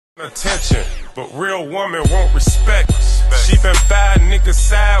Attention, but real woman won't respect. She been buying niggas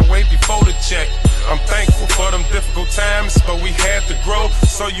sideways before the check. I'm thankful for them difficult times, but we had to grow.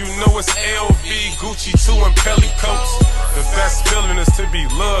 So you know it's LV, Gucci too, and Pelly coats. The best feeling is to be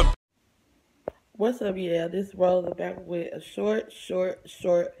loved. What's up, yeah? This Rose back with a short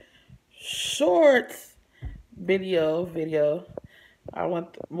video. Diamond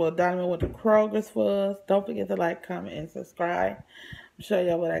went to Kroger's for us. Don't forget to like, comment, and subscribe. I'll show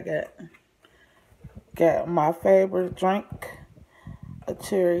y'all what I got. Got my favorite drink, a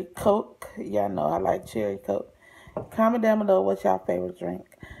cherry Coke. Y'all know I like cherry Coke. Comment down below what's y'all favorite drink.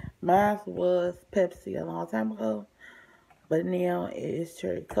 Mine was Pepsi a long time ago, but now it is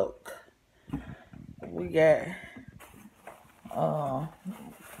cherry Coke. We got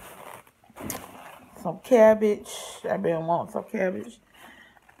some cabbage. I've been wanting some cabbage.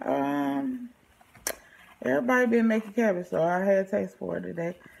 Everybody been making cabbage, so I had a taste for it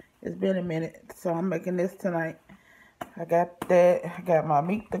today. It's been a minute, so I'm making this tonight. I got that. I got my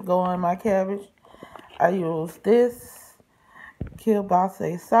meat to go in my cabbage. I use this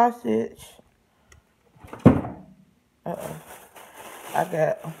kielbasa sausage. I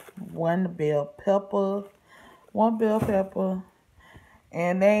got one bell pepper,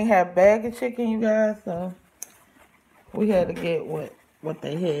 and they ain't have bag of chicken, you guys, so we had to get what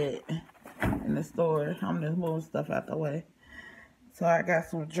they had in the store. I'm just moving stuff out the way. So I got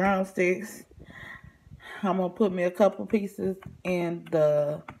some drumsticks. I'm gonna put me a couple pieces in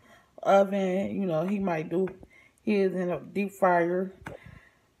the oven. You know, he might do his in a deep fryer,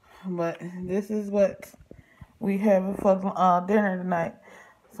 but this is what we having for dinner tonight.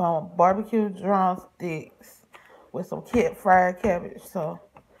 Some barbecue drumsticks with some fried cabbage. So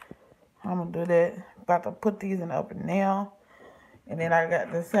I'm gonna do that. About to put these in the oven now. And then I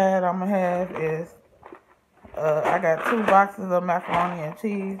got the side I'm gonna have is I got 2 boxes of macaroni and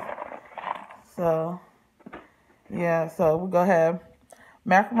cheese. So yeah, so we're gonna have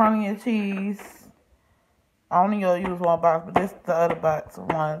macaroni and cheese. I only gonna use 1 box, but this is the other box,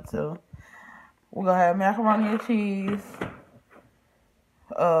 1, 2. We're gonna have macaroni and cheese,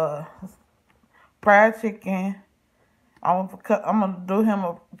 fried chicken. I'm gonna do him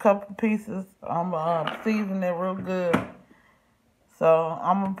a couple pieces. I'm gonna season it real good. So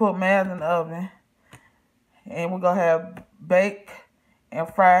I'm gonna put mine in the oven, and we're gonna have baked and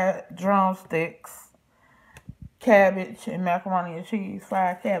fried drumsticks, cabbage and macaroni and cheese,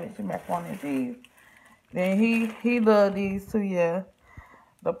 fried cabbage and macaroni and cheese. Then he loved these too, yeah.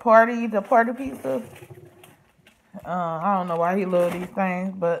 The party pizza. I don't know why he loved these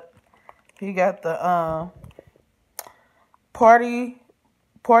things, but he got the party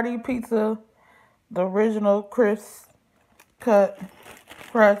pizza, the original crisp cut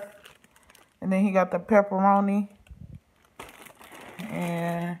crust, and then he got the pepperoni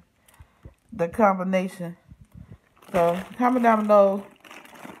and the combination. So comment down below,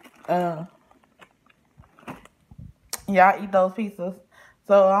 y'all eat those pizzas.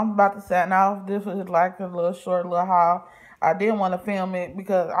 So I'm about to sign off. This was like a short little haul. I didn't want to film it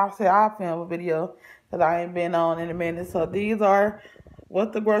because I said I'll film a video because I ain't been on in a minute. So these are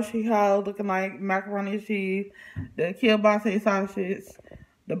what the grocery haul looking like: macaroni and cheese, the kielbasa sausage,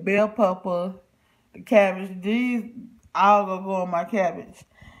 the bell pepper, the cabbage. These all gonna go on my cabbage.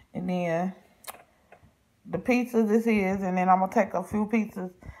 And then the pizzas this is, and then I'm gonna take a few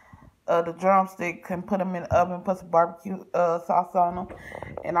pieces of the drumsticks and put them in the oven, put some barbecue sauce on them.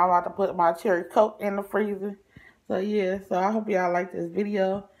 And I'm about to put my cherry Coke in the freezer. So yeah, so I hope y'all like this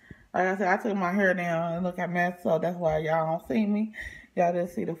video. Like I said, I took my hair down and look at mess, so that's why y'all don't see me. Y'all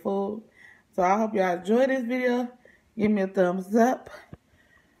just see the food. So I hope y'all enjoy this video. Give me a thumbs up.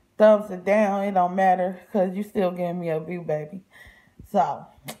 Thumbs it down, it don't matter, because you still giving me a view, baby. So,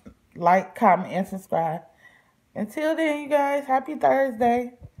 like, comment, and subscribe. Until then, you guys, happy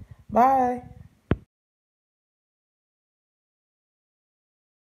Thursday. Bye.